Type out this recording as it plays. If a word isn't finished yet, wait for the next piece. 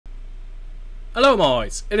Hello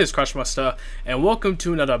mods, it is Crushmaster, and welcome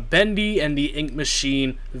to another Bendy and the Ink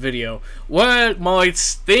Machine video. Well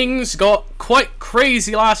mods, things got quite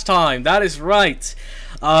crazy last time, that is right.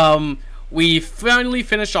 We finally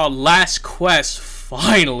finished our last quest,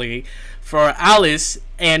 finally, for Alice,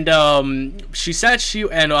 and she said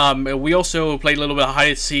we also played a little bit of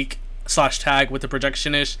hide and seek / tag with the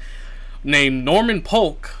projectionist named Norman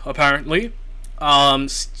Polk, apparently.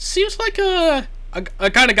 Seems like a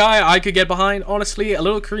kind of guy I could get behind, honestly. A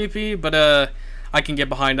little creepy, but I can get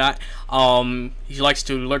behind that. He likes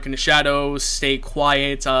to lurk in the shadows, stay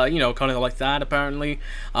quiet, you know, kind of like that, apparently.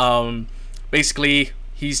 Basically,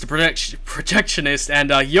 he's the projectionist,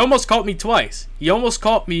 and he almost caught me twice.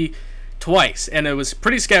 And it was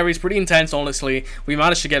pretty scary. It's pretty intense, honestly. We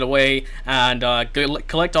managed to get away and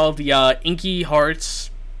collect all of the inky hearts.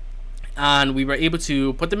 And we were able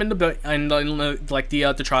to put them in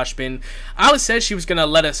the trash bin. Alice said she was gonna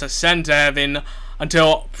let us ascend to heaven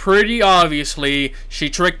until pretty obviously she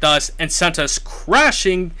tricked us and sent us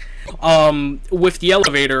crashing with the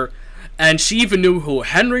elevator. And she even knew who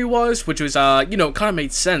Henry was, which was you know, kind of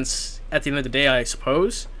made sense at the end of the day, I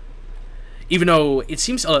suppose. Even though it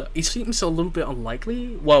seems a little bit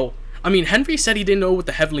unlikely. Well, I mean, Henry said he didn't know what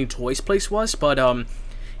the Heavenly Toys place was, but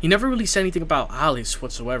he never really said anything about Alice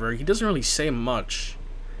whatsoever. He doesn't really say much.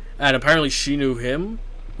 And apparently she knew him,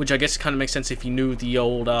 which I guess kind of makes sense if he knew the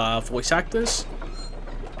old voice actors.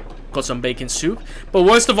 Got some bacon soup. But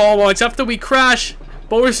worst of all, once after we crash,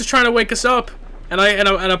 Boris is trying to wake us up, and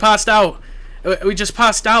I passed out. We just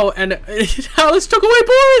passed out, and Alice took away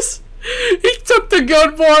Boris. He took the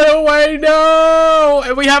good boy away. No,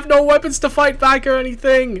 and we have no weapons to fight back or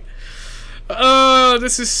anything. Oh,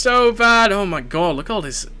 this is so bad. Oh my god, look at all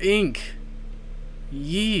this ink.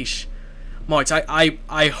 Yeesh. Mods,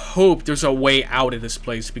 I hope there's a way out of this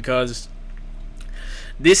place, because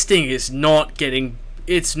this thing is not getting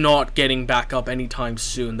back up anytime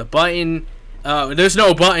soon. The button, there's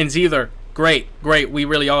no buttons either. Great, we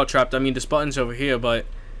really are trapped. I mean, there's buttons over here, but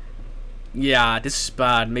yeah, this is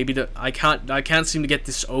bad. Maybe I can't seem to get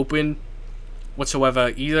this open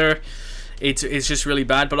whatsoever either. It's just really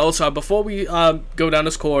bad. But also, before we go down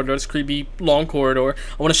this corridor, this creepy long corridor,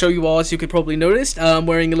 I want to show you all, as you could probably notice, I'm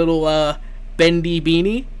wearing a little Bendy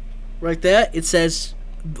beanie right there. It says,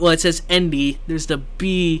 well, it says Endy. There's the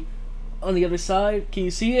B on the other side. Can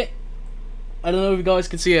you see it? I don't know if you guys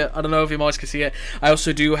can see it. I don't know if you guys can see it. I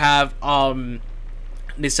also do have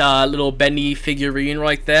this little Bendy figurine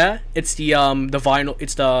right there. It's the vinyl.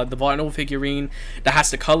 It's the vinyl figurine that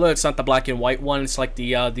has the color. It's not the black and white one. It's like the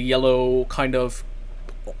yellow kind of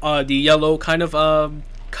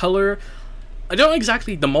color. I don't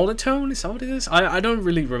exactly, the monotone, is that what it is? I don't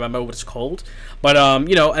really remember what it's called. But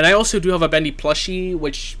you know, and I also do have a Bendy plushie,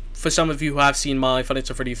 which for some of you who have seen my Five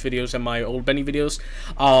Nights at Freddy's videos and my old Bendy videos,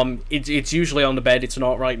 it's usually on the bed. It's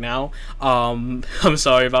not right now. I'm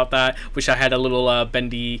sorry about that. Wish I had a little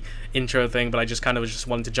Bendy intro thing, but I just kind of just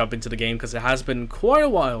wanted to jump into the game because it has been quite a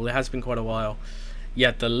while.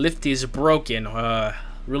 Yet the lift is broken.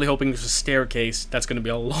 Really hoping there's a staircase. That's going to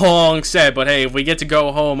be a long set, but hey, if we get to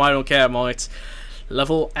go home, I don't care, mates.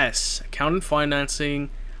 Level S, accountant,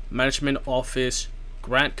 financing, management office,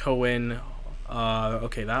 Grant Cohen.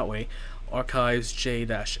 Okay, that way. Archives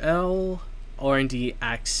J-L, R&D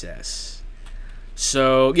access.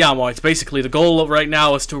 So yeah, well, it's basically the goal right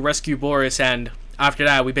now is to rescue Boris, and after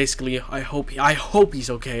that, we basically, I hope he's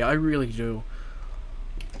okay. I really do.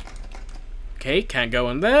 Okay, can't go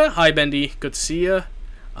in there. Hi, Bendy. Good to see ya.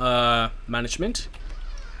 Management.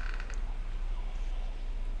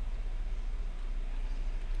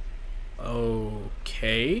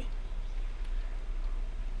 Okay.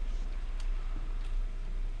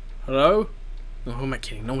 Hello? Oh, who am I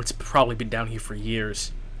kidding? No one's probably been down here for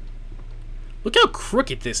years. Look how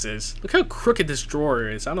crooked this is. Look how crooked this drawer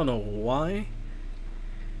is. I don't know why.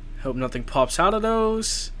 Hope nothing pops out of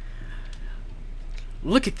those.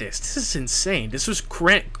 Look at this. This is insane. This was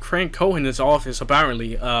Grant Cohen's office,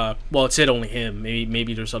 apparently. Well, it said only him.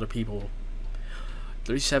 Maybe there's other people.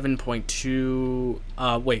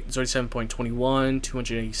 37.2... wait, 37.21,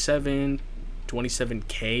 287,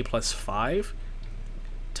 27K plus 5.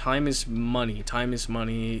 Time is money.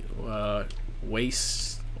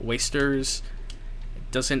 Wasters. It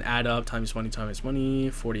doesn't add up. Time is money.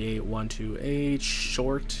 48, 128.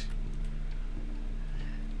 Short.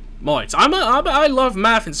 Mods. I love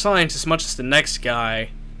math and science as much as the next guy.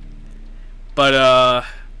 But,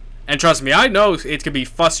 and trust me, I know it can be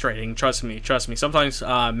frustrating. Trust me. Sometimes,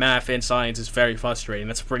 math and science is very frustrating.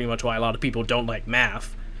 That's pretty much why a lot of people don't like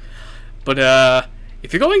math. But,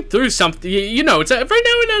 if you're going through something, you know, it's every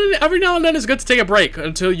now and then it's good to take a break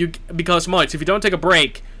until you, because Moits, if you don't take a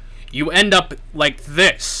break, you end up like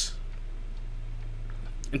this.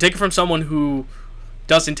 And take it from someone who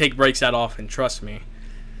doesn't take breaks that often, trust me.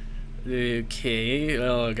 Okay,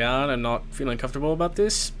 oh god, I'm not feeling comfortable about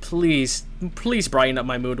this. Please brighten up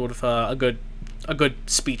my mood with a good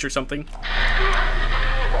speech or something.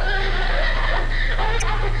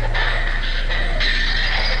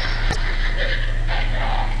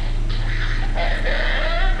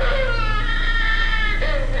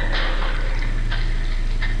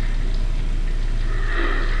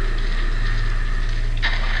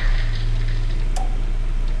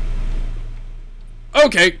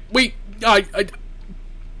 Okay,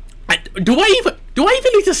 do I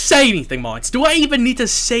even need to say anything, Mods? Do I even need to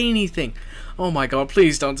say anything? Oh my god,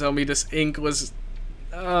 please don't tell me this ink was...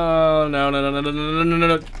 Oh, no.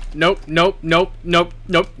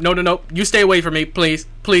 You stay away from me,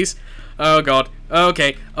 please. Oh god.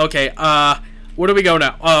 Okay. Where do we go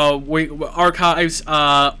now? Archives,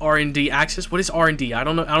 R&D access. What is R&D? I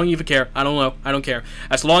don't know. I don't even care. I don't know. I don't care.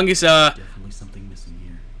 As long as, Definitely something missing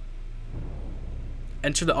here.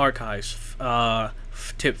 Enter the archives.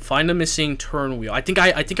 Tip: find the missing turn wheel. I think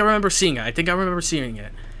I remember seeing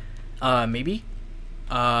it. Maybe.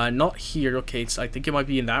 Not here. Okay, I think it might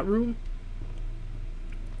be in that room.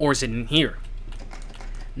 Or is it in here?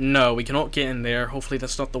 No, we cannot get in there. Hopefully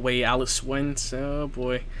that's not the way Alice went. Oh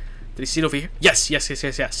boy. Did he see it over here? Yes.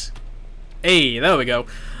 Hey, there we go.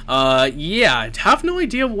 Yeah, I have no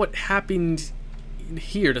idea what happened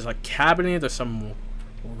here. There's a cabinet. There's some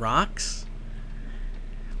rocks.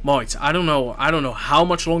 Moits, I don't know how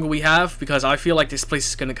much longer we have, because I feel like this place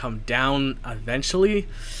is gonna come down eventually.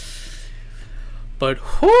 But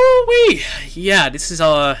whoo-wee! Yeah, this is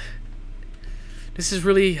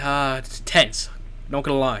really tense. Not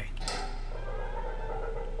gonna lie.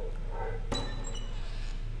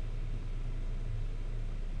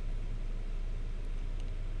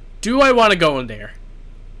 Do I want to go in there?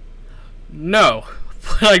 No,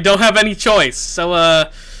 but I don't have any choice. So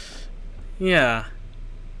yeah.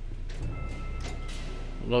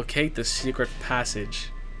 Locate the secret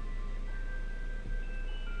passage.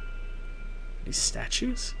 These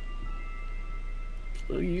statues?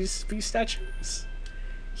 Please be statues.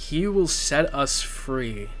 He will set us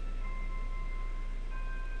free.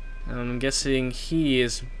 I'm guessing he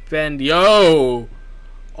is Bendy. Oh,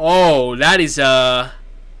 that is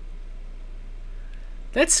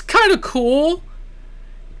that's kind of cool.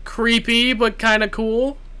 Creepy, but kind of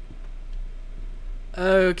cool.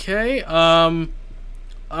 Okay.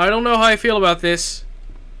 I don't know how I feel about this.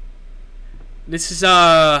 This is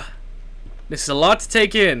a lot to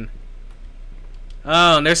take in.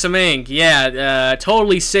 Oh, and there's some ink. Yeah,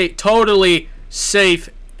 totally safe. Totally safe.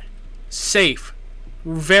 Safe.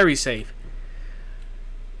 Very safe.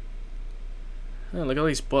 Oh, look at all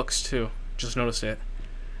these books too. Just noticed it.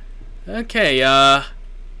 Okay,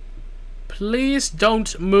 please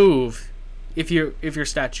don't move if you're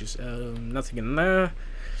statues. Nothing in there.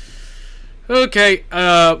 Okay,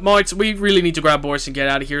 Moits, we really need to grab Boris and get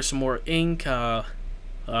out of here. Some more ink, a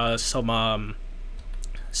lot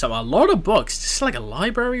of books. This is like a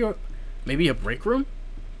library or maybe a break room.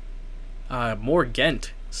 More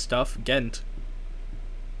Ghent stuff. Ghent.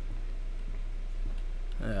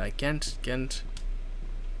 Ghent.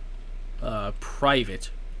 Private.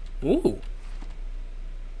 Ooh.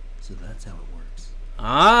 So that's how it works.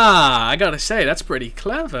 Ah, I gotta say, that's pretty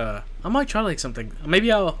clever. I might try like something.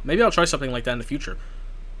 Maybe I'll try something like that in the future.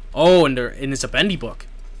 Oh, and it's a Bendy book.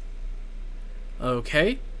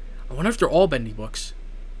 Okay. I wonder if they're all Bendy books.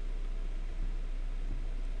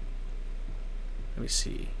 Let me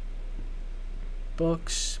see.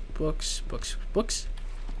 Books.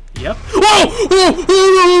 Yep. Whoa!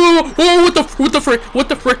 Oh! What the frick?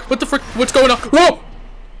 What's going on? Whoa!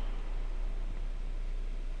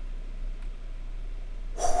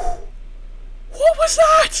 What was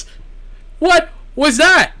that? What was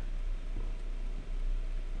that?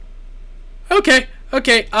 Okay.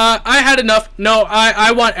 I had enough. No,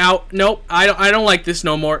 I want out. Nope. I don't like this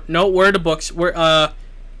no more. No, where are the books? Where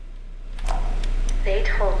They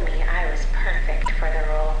told me I was perfect for the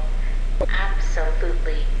role.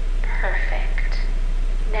 Absolutely perfect.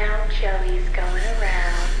 Now Joey's going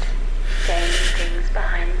around saying things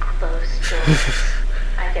behind closed doors.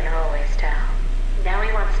 I can always tell. Now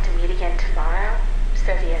he wants to meet again tomorrow.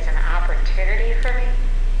 Says he has an opportunity for me.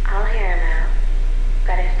 I'll hear him out.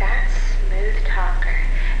 But if that smooth talker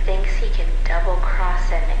thinks he can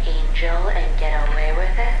double-cross an angel and get away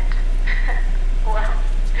with it, well,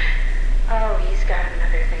 oh, he's got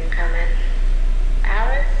another thing coming.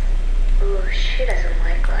 Alice? Ooh, she doesn't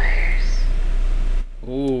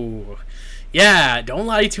Yeah, don't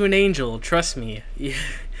lie to an angel. Trust me. Yeah.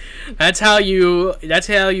 That's how you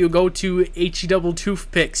go to HE double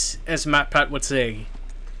toothpicks, as Matt Pat would say.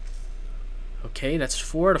 Okay, that's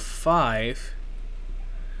 4 out of 5.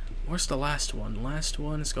 Where's the last one? Last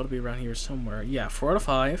one has got to be around here somewhere. Yeah, 4 out of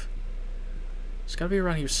 5. It's got to be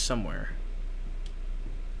around here somewhere.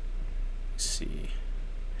 Let's see.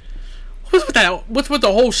 What's with that? What's with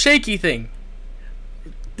the whole shaky thing?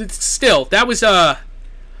 Still, that was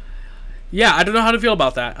yeah, I don't know how to feel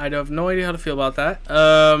about that. I have no idea how to feel about that.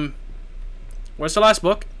 Where's the last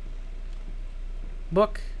book?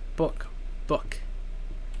 Book. Come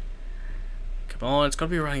on, it's gotta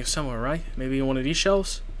be around here somewhere, right? Maybe in one of these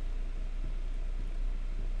shelves?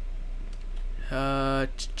 No.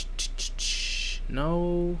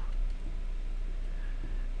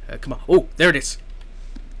 Come on. Oh, there it is.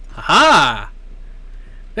 Haha!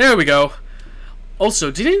 There we go.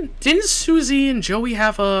 Also, didn't Susie and Joey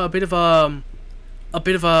have a bit of a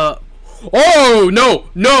oh no,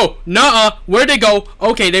 nuh-uh, where'd they go?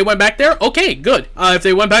 Okay, they went back there. Okay, good. If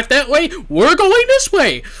they went back that way, we're going this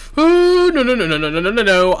way. Oh,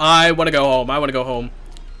 no, I want to go home.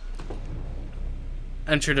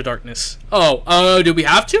 Enter the darkness. Oh, do we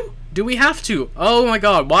have to? Oh my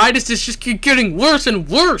god, why does this just keep getting worse and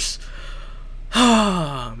worse?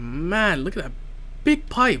 Ah, man, look at that big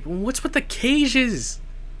pipe. What's with the cages?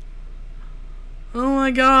 Oh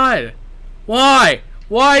my god. Why?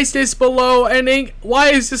 Why is this below an animation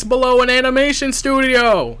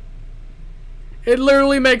studio? It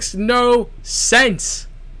literally makes no sense.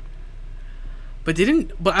 But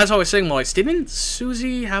as I was saying, Lois, didn't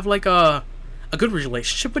Susie have like a good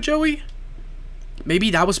relationship with Joey?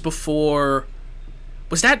 Maybe that was before.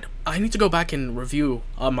 Was that? I need to go back and review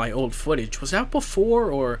my old footage. Was that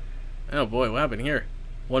before or? Oh boy, what happened here?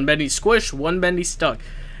 One Bendy squish, one Bendy stuck.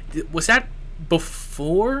 Was that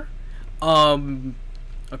before?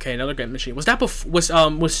 Okay, another great machine. Was that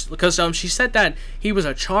was because she said that he was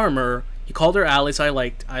a charmer. He called her Alice. I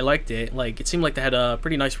liked it. Like it seemed like they had a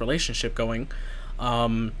pretty nice relationship going.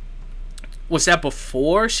 Was that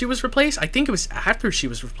before she was replaced? I think it was after she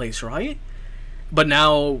was replaced, right? But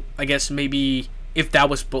now I guess maybe if that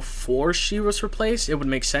was before she was replaced, it would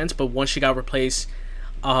make sense. But once she got replaced,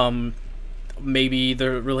 maybe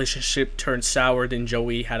the relationship turned sour. Then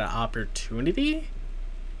Joey had an opportunity.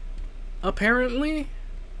 Apparently.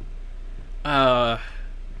 Yeah,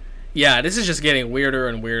 this is just getting weirder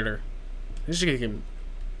and weirder. This is getting.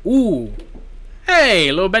 Ooh,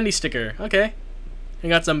 hey, little Bendy sticker. Okay, I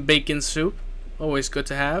got some bacon soup. Always good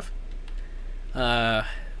to have.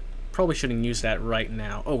 Probably shouldn't use that right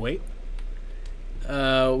now. Oh wait.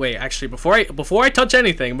 Wait. Actually, before I touch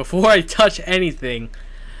anything,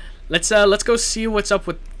 let's go see what's up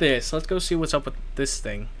with this. Let's go see what's up with this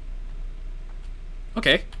thing.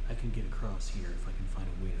 Okay. I can get across here if I can find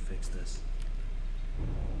a way to fix this.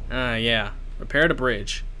 Yeah. Repair the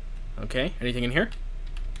bridge. Okay. Anything in here?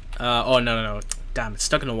 Oh no. Damn, it's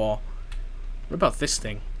stuck in the wall. What about this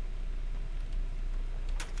thing?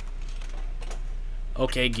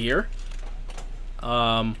 Okay, gear.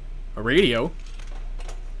 A radio.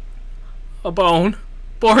 A bone.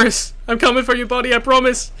 Boris, I'm coming for you, buddy, I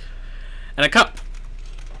promise. And a cup.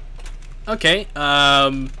 Okay,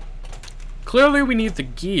 clearly we need the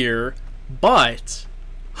gear, but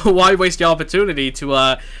why waste the opportunity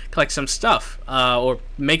to collect some stuff, or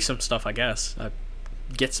make some stuff, I guess.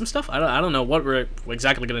 Get some stuff? I don't know what we're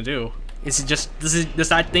exactly gonna do. Is it just does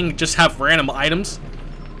that thing just have random items?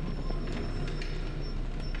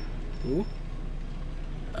 Ooh.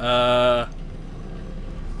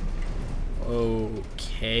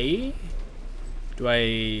 Okay. Do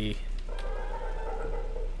I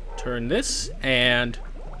turn this and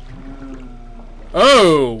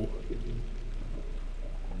oh.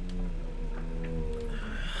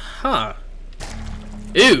 Huh.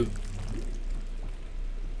 Ew.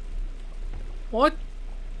 What?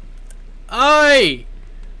 Aye.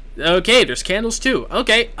 Okay, there's candles too.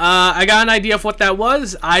 Okay, I got an idea of what that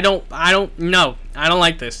was. I don't know. I don't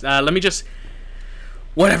like this. Let me just,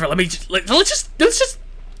 whatever. Let's just,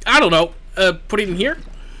 I don't know. Put it in here.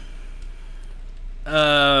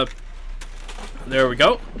 There we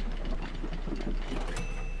go.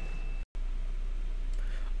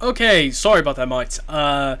 Okay, sorry about that, mates.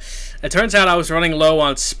 It turns out I was running low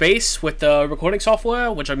on space with the recording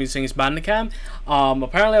software, which I'm using is Bandicam.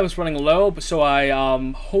 Apparently I was running low, so I,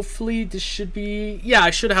 hopefully this should be, yeah, I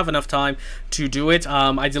should have enough time to do it.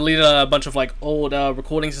 I deleted a bunch of, like, old,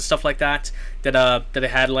 recordings and stuff like that, that I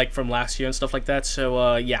had, like, from last year and stuff like that,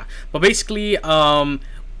 so, yeah. But basically,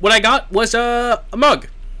 what I got was, a mug.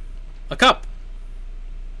 A cup.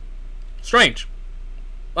 Strange.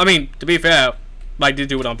 I mean, to be fair, I did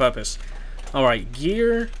do it on purpose. Alright,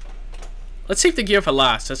 gear. Let's save the gear for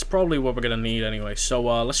last. That's probably what we're gonna need anyway. So,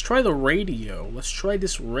 let's try the radio. Let's try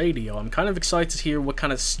this radio. I'm kind of excited to hear what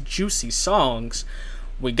kind of juicy songs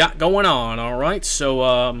we got going on, alright?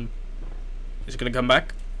 So, is it gonna come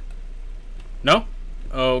back? No?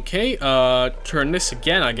 Okay, turn this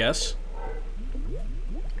again, I guess.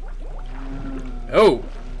 Oh.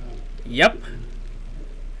 Yep.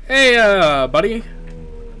 Hey, buddy.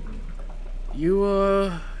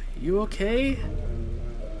 You okay?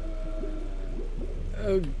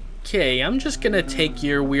 Okay, I'm just gonna take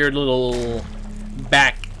your weird little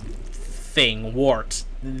back thing, wart,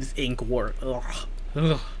 ink wart. Ugh.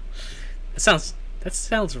 Ugh. That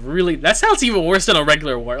sounds even worse than a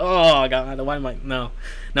regular wart. Oh god, why am I? No,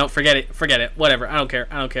 forget it, whatever. I don't care.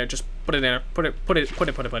 Just put it in there. Put it.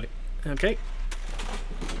 Okay.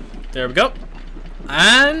 There we go.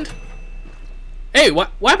 And hey,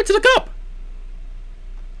 what happened to the cup?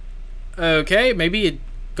 Okay, maybe it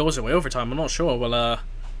goes away over time. I'm not sure. Well,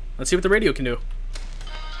 let's see what the radio can do.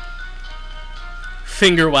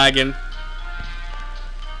 Finger wagging.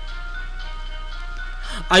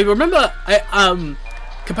 I remember,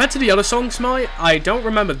 compared to the other songs, I don't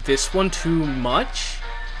remember this one too much.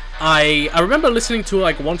 I remember listening to it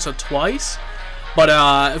like once or twice,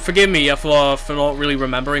 but forgive me for not really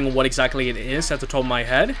remembering what exactly it is at the top of my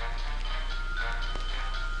head.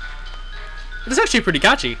 It's actually pretty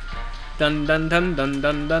catchy. Dun dun dun dun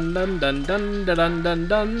dun dun dun dun dun dun dun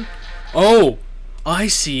dun. Oh, I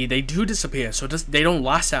see. They do disappear, so they don't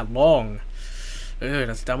last that long.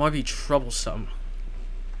 That might be troublesome.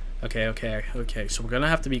 Okay. So we're gonna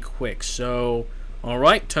have to be quick. So, all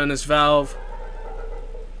right, turn this valve.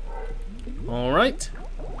 All right.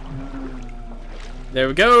 There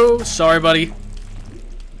we go. Sorry, buddy.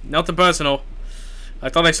 Nothing personal. I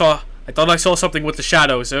thought I saw something with the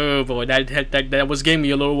shadows. Oh boy, that was getting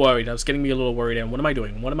me a little worried. And what am I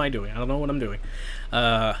doing? I don't know what I'm doing.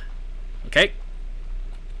 Okay.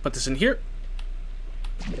 Put this in here.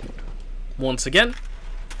 Once again.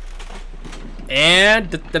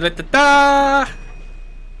 And a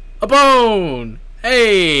bone.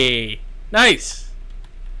 Hey, nice.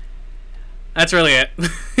 That's really it.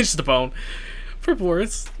 It's just a bone for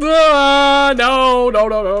Boris. No. I'm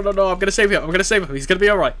gonna save him. He's gonna be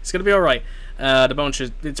all right. The bone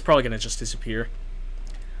it's probably gonna just disappear.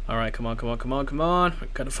 All right, come on. We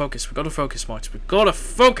gotta focus, March. We gotta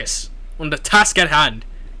focus on the task at hand.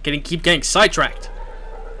 Keep getting sidetracked.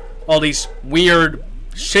 All these weird,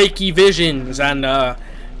 shaky visions and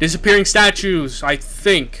disappearing statues, I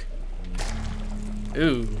think.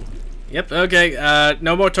 Ooh. Yep, okay.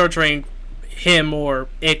 No more torturing him or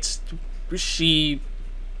it, she,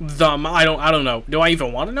 them. I don't know. Do I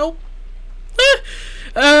even want to know?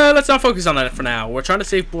 Let's not focus on that for now. We're trying to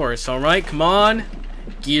save Boris, alright? Come on.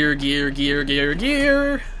 Gear.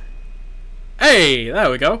 Hey,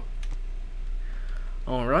 there we go.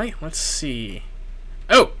 Alright, let's see.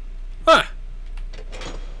 Oh! Huh.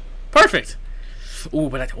 Perfect! Ooh,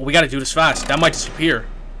 but we gotta do this fast. That might disappear.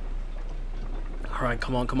 Alright,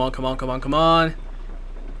 come on.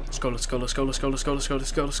 Let's go.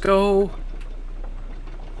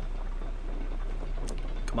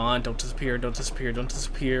 Come on, don't disappear.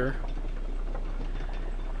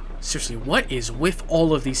 Seriously, what is with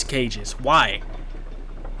all of these cages? Why?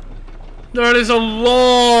 That is a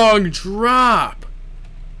long drop!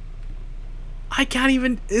 I can't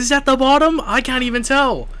even... Is that the bottom? I can't even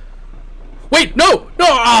tell. Wait, no!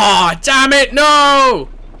 Ah, damn it, no!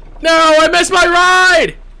 No, I missed my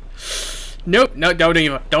ride! Nope, no, don't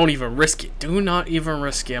even risk it. Do not even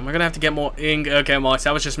risk it. Am I gonna have to get more ink? Okay, Moss,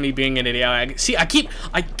 that was just me being an idiot. See, I keep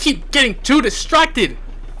getting too distracted.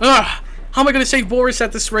 Ugh, how am I gonna save Boris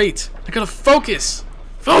at this rate? I gotta focus.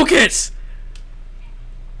 Focus!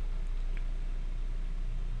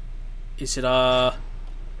 Is it,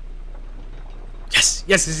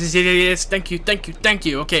 Yes, thank you.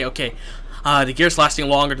 Okay. The gear's lasting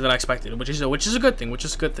longer than I expected, which is a good thing.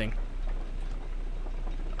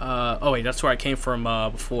 Oh wait, that's where I came from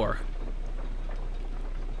before.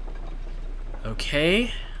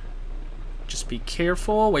 Okay. Just be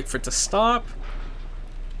careful. Wait for it to stop.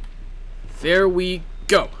 There we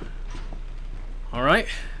go. All right.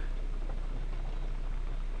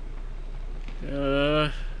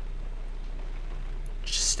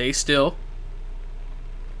 Just stay still.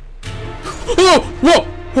 Whoa!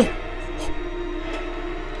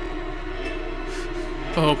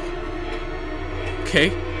 Oh.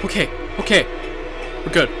 Okay.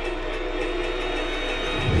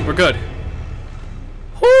 We're good.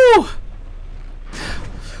 Whoo!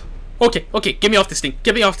 Okay, get me off this thing.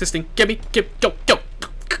 Go.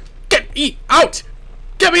 Out!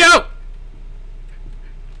 Get me out!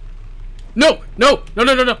 No, no, no,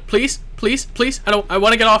 no, no, no. Please, please, please. I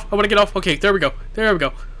want to get off. I want to get off. Okay, there we go. There we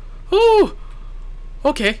go. Ooh.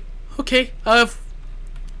 Okay. Okay. I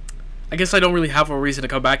guess I don't really have a reason to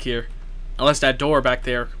come back here. Unless that door back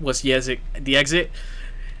there was the exit.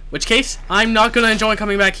 Which case, I'm not going to enjoy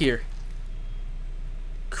coming back here.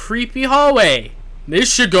 Creepy hallway.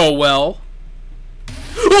 This should go well.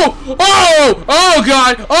 Oh! Oh! Oh,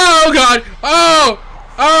 God! Oh, God! Oh!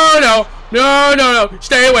 Oh, no! No, no, no!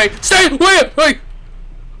 Stay away! Stay away! Wait!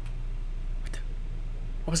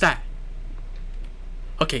 What was that?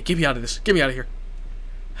 Okay, get me out of this. Get me out of here.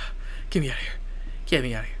 Get me out of here. Get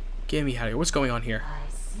me out of here. Get me out of here. What's going on here? I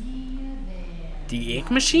see you there. The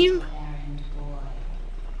ink machine? Errand boy.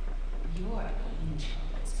 Your angel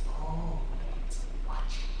is always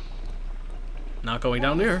watching. Not going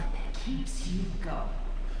down there. That keeps you going.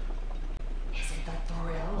 Is it the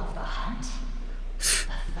thrill of the hunt?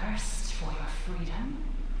 The thirst for your freedom?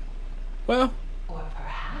 Well, Or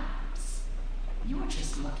perhaps you're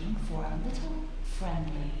just looking for a little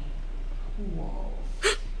friendly wolf.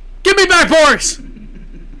 give me back, Boris!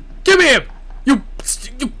 Give me him! You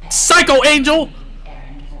psycho angel!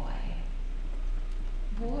 Errand boy.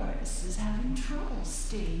 Boris is having trouble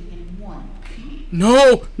staying in one piece.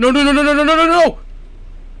 No! No, no, no, no, no, no, no, no, no!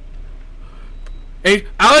 Hey,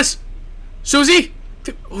 Alice! Susie!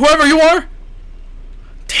 Whoever you are!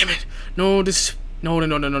 Damn it! No, this... No, no,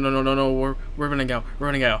 no, no, no, no, no, no, no. We're running out. We're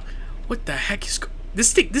running out. What the heck is...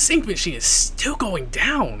 This ink machine is still going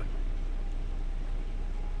down.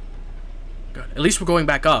 Good. At least we're going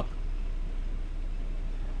back up.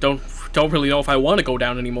 Don't really know if I want to go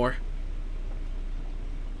down anymore.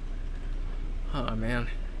 Oh, man.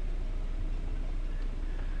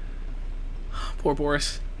 Poor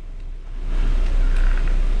Boris.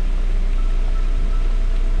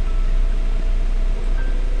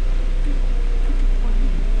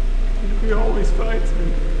 He always fights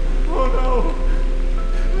me. Oh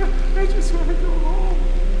no! I just want to go home.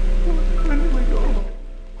 When do we go home?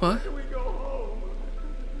 What? When do we go home?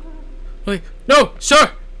 Wait, no,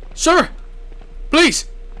 sir! Sir! Please!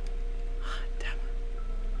 Damn.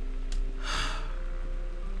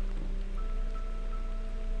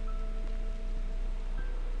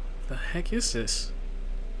 The heck is this?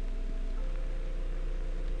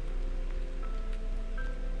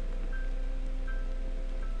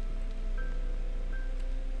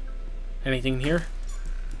 Anything in here?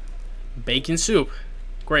 Bacon soup.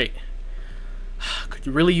 Great. Could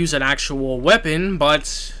you really use an actual weapon,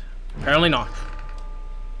 but apparently not.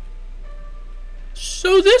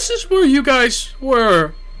 So this is where you guys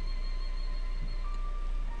were.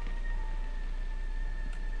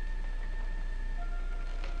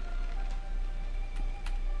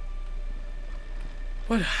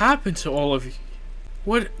 What happened to all of you?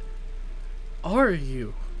 What are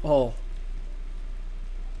you all?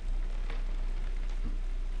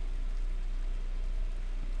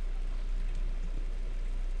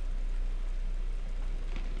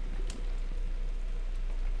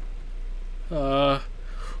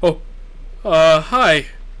 Hi.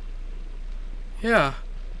 Yeah,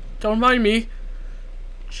 don't mind me.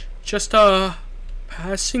 Just,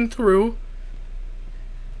 passing through.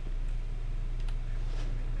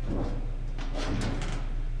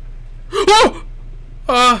 Oh!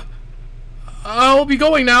 I'll be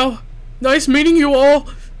going now. Nice meeting you all.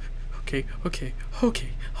 Okay. What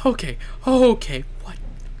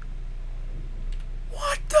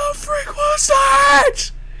the frick was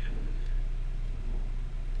that?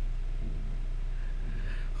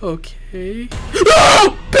 Okay.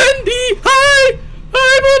 Oh! Bendy! Hi!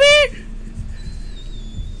 Hi, buddy!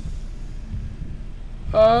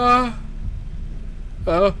 Oh,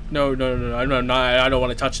 no. I'm not, I don't want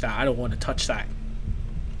to touch that. I don't want to touch that.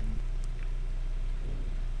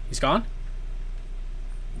 He's gone?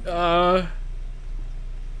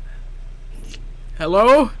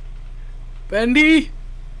 Hello? Bendy?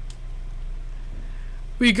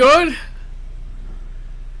 We good?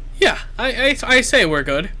 Yeah, I say we're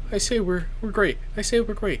good. I say we're great. I say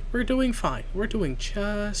we're great. We're doing fine. We're doing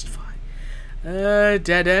just fine.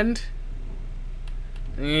 Dead end.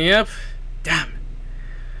 Yep. Damn.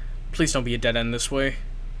 Please don't be a dead end this way.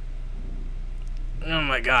 Oh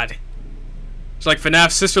my god. It's like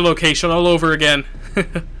FNAF's sister location all over again.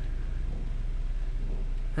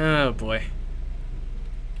 Oh boy.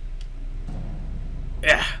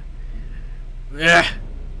 Yeah.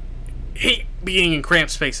 Hate being in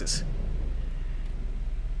cramped spaces.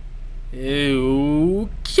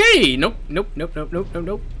 Okay. Nope.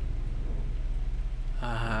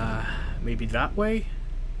 Maybe that way?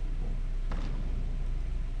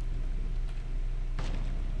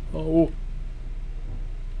 Oh.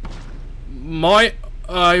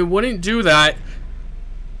 I wouldn't do that.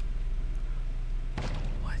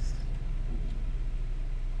 What?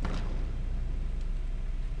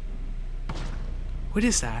 What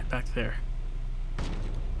is that back there?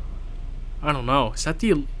 I don't know. Is that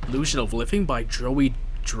The Illusion of Living by Joey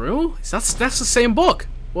Drew? That's the same book.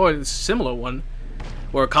 Or a similar one.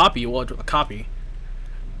 Or a copy. Well, a copy.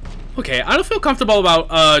 Okay, I don't feel comfortable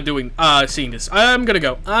about seeing this. I'm gonna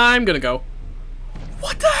go.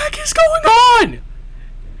 What the heck is going on?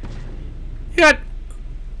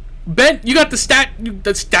 You got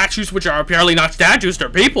the statues, which are apparently not statues, they're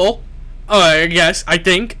people. I guess, I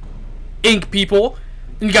think. Ink people.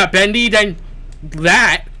 And you got Bendy, then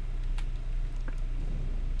that.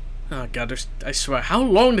 Oh god, I swear, how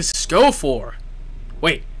long does this go for?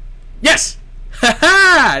 Wait. Yes!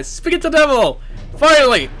 Haha! Speak it to the devil!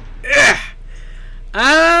 Finally! Ugh.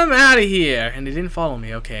 I'm out of here. And they didn't follow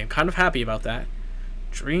me. Okay, I'm kind of happy about that.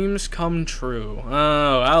 Dreams come true.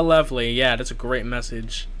 Oh, how lovely. Yeah, that's a great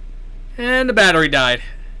message. And the battery died.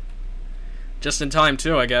 Just in time,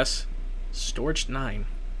 too, I guess. Storage 9.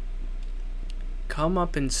 Come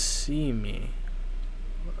up and see me.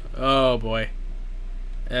 Oh, boy.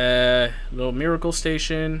 Little miracle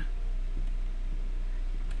station.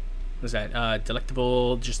 What's that?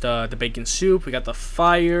 Delectable, just the bacon soup. We got the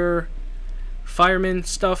fireman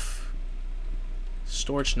stuff.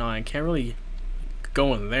 Storage 9. Can't really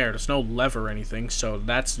go in there. There's no lever or anything, so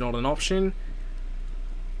that's not an option.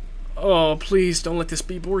 Oh, please don't let this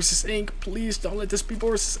be Boris's ink. Please don't let this be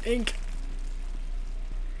Boris's ink.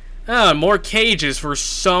 Ah, more cages for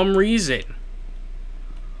some reason.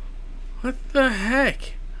 What the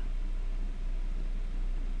heck?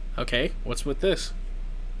 Okay, what's with this?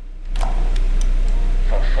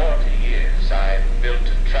 For 40 years, I've built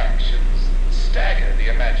attractions that stagger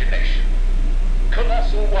the imagination.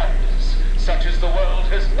 Colossal wonders, such as the world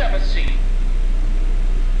has never seen.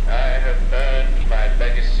 I have earned my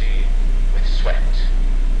legacy with sweat.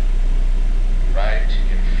 Right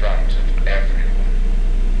in front of everyone.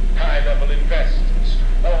 High-level investors,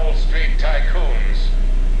 Wall Street tycoons.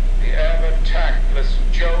 The ever-tactless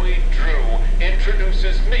Joey Drew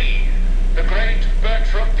introduces me, the great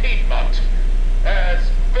Bertram Piedmont,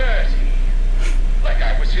 as Bertie, like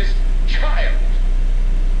I was his child.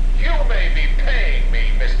 You may be paying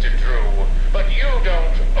me, Mr. Drew, but you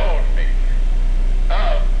don't own me.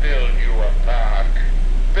 I'll build you a park,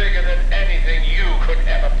 bigger than anything you could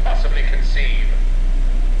ever possibly conceive.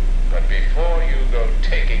 But before you go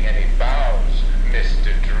taking any bows,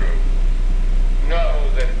 Mr. Drew,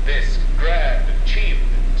 know that this grand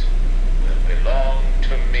achievement will belong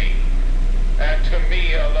to me, and to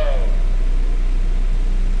me alone.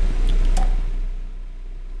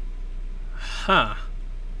 Huh.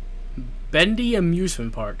 Bendy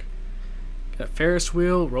Amusement Park. Got Ferris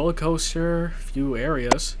wheel, roller coaster, few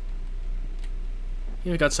areas.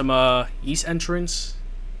 You got some east entrance.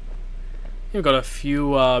 You got a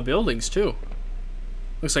few buildings too.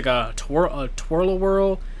 Looks like a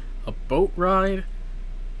twirl-a-whirl, a boat ride.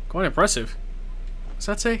 Quite impressive. What's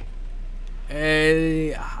that say?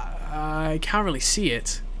 I can't really see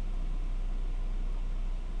it.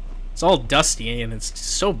 It's all dusty and it's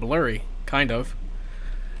so blurry, kind of.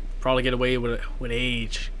 Probably get away with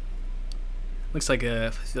age. Looks like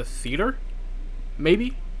a theater,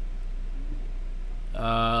 maybe.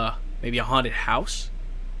 Maybe a haunted house,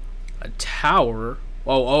 a tower.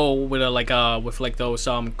 With with those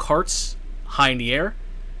carts high in the air.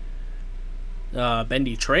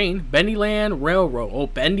 Bendy train, Bendyland railroad. Oh,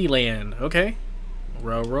 Bendyland. Okay,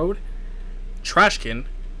 railroad. Trash can.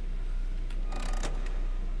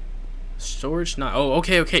 Storage 9. Oh,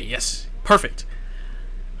 okay. Yes, perfect.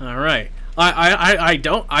 All right. I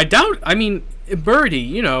doubt. I mean, Birdie.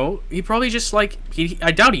 You know, he probably just I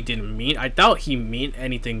doubt he didn't mean. I doubt he meant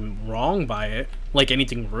anything wrong by it, like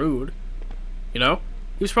anything rude. You know,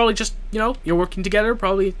 he was probably just, you're working together.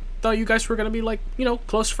 Probably thought you guys were gonna be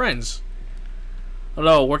close friends.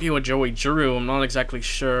 Although working with Joey Drew, I'm not exactly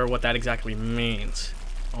sure what that exactly means.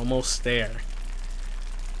 Almost there.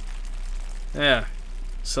 Yeah.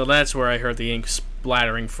 So that's where I heard the ink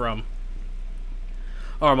splattering from.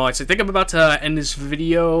 Alright, so I think I'm about to end this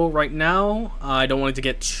video right now. I don't want it to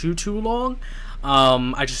get too long.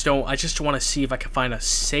 I just want to see if I can find a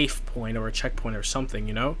safe point or a checkpoint or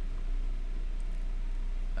something,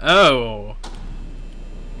 Oh.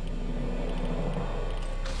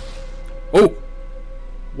 Oh!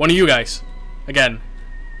 One of you guys. Again.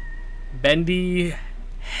 Bendy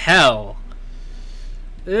Hell.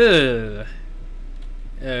 Ugh.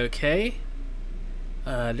 Okay.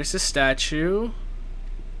 There's a statue.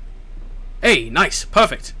 Hey, nice.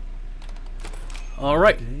 Perfect. All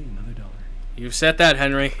right. Day, another dollar. You said that,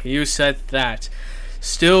 Henry. You said that.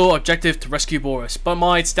 Still objective to rescue Boris. But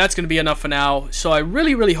mates, that's going to be enough for now. So I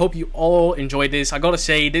really hope you all enjoyed this. I gotta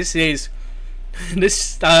say, this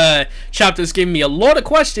chapter's giving me a lot of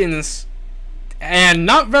questions and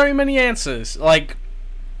not very many answers. Like,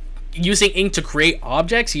 using ink to create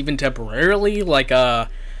objects, even temporarily, like the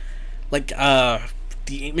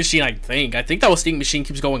ink machine, I think that was the ink machine,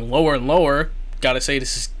 keeps going lower and lower. Gotta say,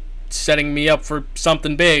 this is setting me up for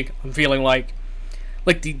something big. I'm feeling like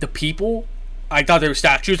the people, I thought they were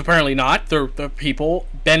statues, apparently not. They're people.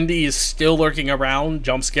 Bendy is still lurking around,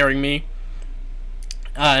 jump scaring me.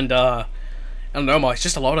 And I don't know, it's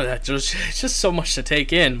just a lot of that. It's just so much to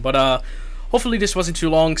take in. But hopefully this wasn't too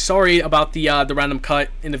long. Sorry about the random cut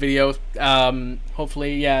in the video.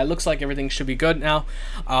 Hopefully, yeah, it looks like everything should be good now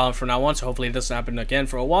from now on. So hopefully it doesn't happen again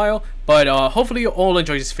for a while. But hopefully you all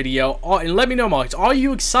enjoyed this video. And let me know, mates, are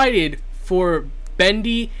you excited for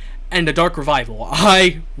Bendy and the Dark Revival?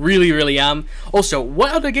 I really am. Also,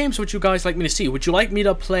 what other games would you guys like me to see? Would you like me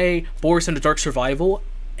to play Boris and the Dark Survival?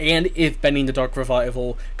 And if Bendy and the Dark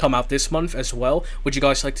Revival come out this month as well, would you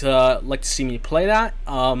guys like to see me play that?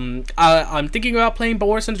 I'm thinking about playing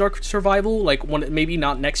Boris and the Dark Survival, like maybe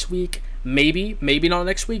not next week, maybe not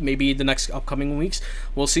next week, maybe the next upcoming weeks.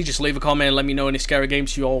 We'll see. Just leave a comment and let me know any scary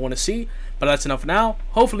games you all want to see. But that's enough for now.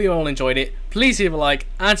 Hopefully you all enjoyed it. Please leave a like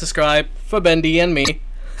and subscribe for Bendy and me.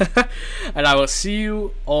 And I will see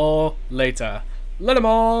you all later. Later,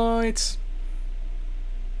 mates.